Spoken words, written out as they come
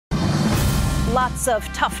Lots of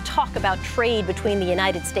tough talk about trade between the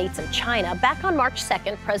United States and China. Back on March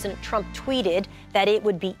 2nd, President Trump tweeted that it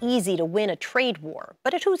would be easy to win a trade war,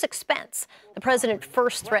 but at whose expense? The president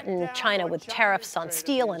first threatened China with tariffs on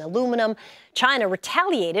steel and aluminum. China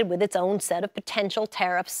retaliated with its own set of potential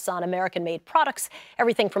tariffs on American-made products,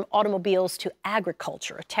 everything from automobiles to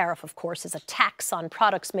agriculture. A tariff, of course, is a tax on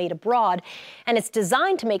products made abroad, and it's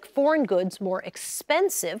designed to make foreign goods more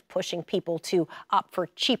expensive, pushing people to opt for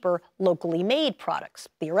cheaper, locally made products,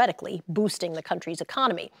 theoretically boosting the country's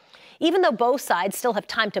economy. Even though both sides still have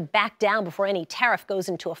time to back down before any tariff goes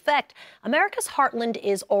into effect, America's heartland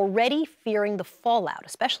is already fearing the fallout,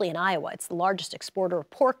 especially in Iowa. It's the largest exporter of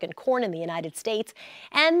pork and corn in the United States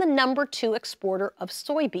and the #2 exporter of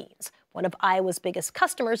soybeans. One of Iowa's biggest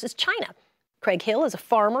customers is China. Craig Hill is a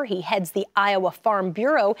farmer. He heads the Iowa Farm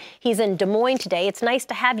Bureau. He's in Des Moines today. It's nice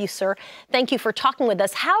to have you, sir. Thank you for talking with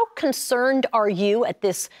us. How concerned are you at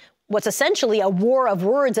this, what's essentially a war of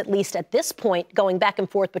words, at least at this point, going back and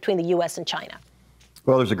forth between the U.S. and China?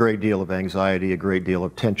 Well, there's a great deal of anxiety, a great deal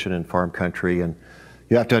of tension in farm country, and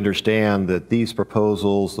you have to understand that these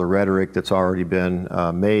proposals, the rhetoric that's already been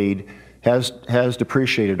made, has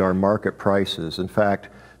depreciated our market prices. In fact,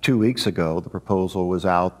 2 weeks ago, the proposal was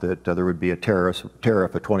out that there would be a tariff of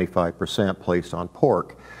 25% placed on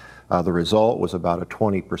pork. The result was about a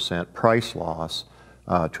 20% price loss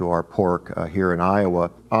to our pork here in Iowa.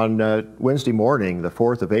 On Wednesday morning, the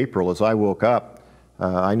 4th of April, as I woke up,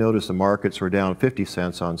 I noticed the markets were down 50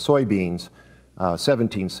 cents on soybeans,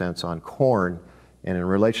 17 cents on corn, and in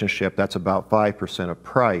relationship, that's about 5% of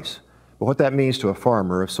price. But what that means to a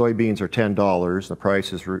farmer, if soybeans are $10, the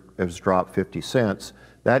price has dropped 50 cents,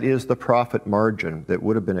 that is the profit margin that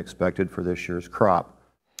would have been expected for this year's crop.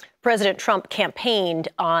 President Trump campaigned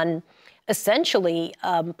on essentially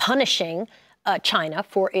punishing China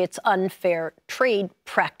for its unfair trade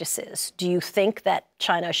practices. Do you think that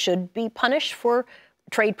China should be punished for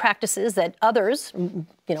trade practices that others,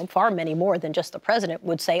 far many more than just the president,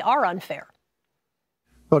 would say are unfair?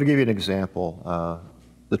 Well, to give you an example,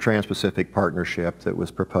 the Trans-Pacific Partnership that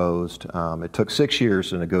was proposed, it took 6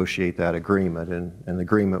 years to negotiate that agreement, and an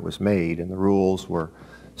agreement was made, and the rules were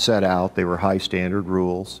set out. They were high standard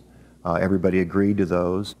rules. Everybody agreed to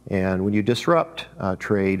those. And when you disrupt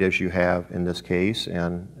trade, as you have in this case,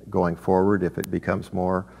 and going forward, if it becomes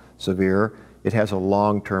more severe, it has a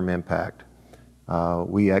long-term impact.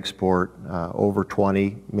 We export over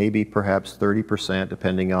 20, maybe perhaps 30%,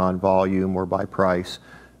 depending on volume or by price,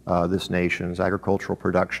 this nation's agricultural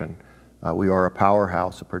production. We are a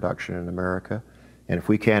powerhouse of production in America. And if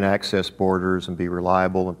we can't access borders and be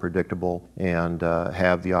reliable and predictable and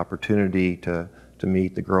have the opportunity to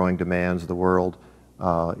meet the growing demands of the world,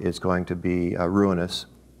 is going to be ruinous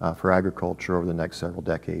for agriculture over the next several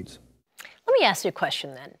decades. Let me ask you a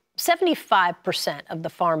question then. 75% of the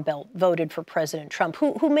Farm Belt voted for President Trump,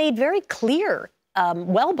 who made very clear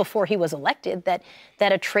well before he was elected that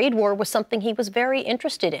a trade war was something he was very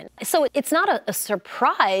interested in. So it's not a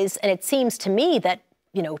surprise, and it seems to me that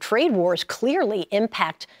trade wars clearly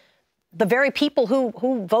impact the very people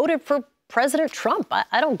who voted for President Trump.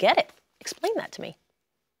 I don't get it. Explain that to me.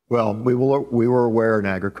 Well, we were aware in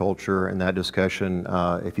agriculture in that discussion,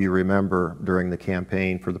 if you remember, during the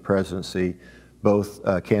campaign for the presidency, both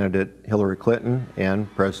candidate Hillary Clinton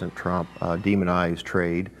and President Trump demonized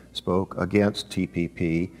trade, spoke against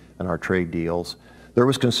TPP and our trade deals. There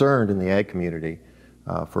was concern in the ag community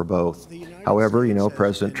for both. However,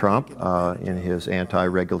 President Trump, in his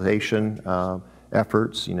anti-regulation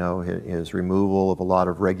efforts, his removal of a lot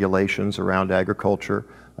of regulations around agriculture,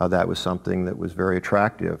 that was something that was very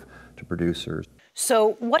attractive to producers.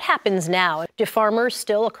 So what happens now? Do farmers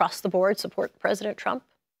still across the board support President Trump?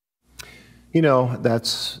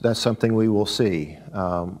 That's something we will see.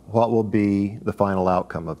 What will be the final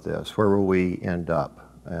outcome of this? Where will we end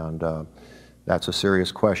up? And that's a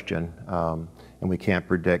serious question, and we can't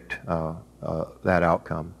predict that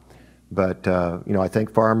outcome. But, I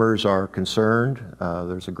think farmers are concerned.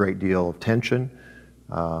 There's a great deal of tension.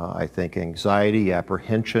 I think anxiety,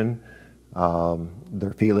 apprehension.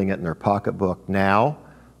 They're feeling it in their pocketbook now.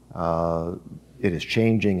 It is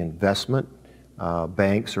changing investment.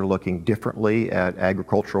 Banks are looking differently at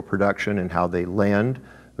agricultural production and how they lend.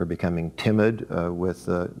 They're becoming timid with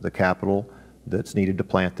the capital that's needed to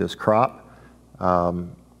plant this crop.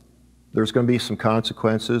 There's going to be some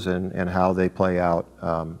consequences, and how they play out,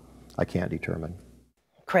 I can't determine.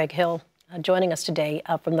 Craig Hill joining us today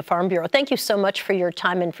from the Farm Bureau. Thank you so much for your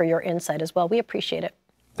time and for your insight as well. We appreciate it.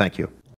 Thank you.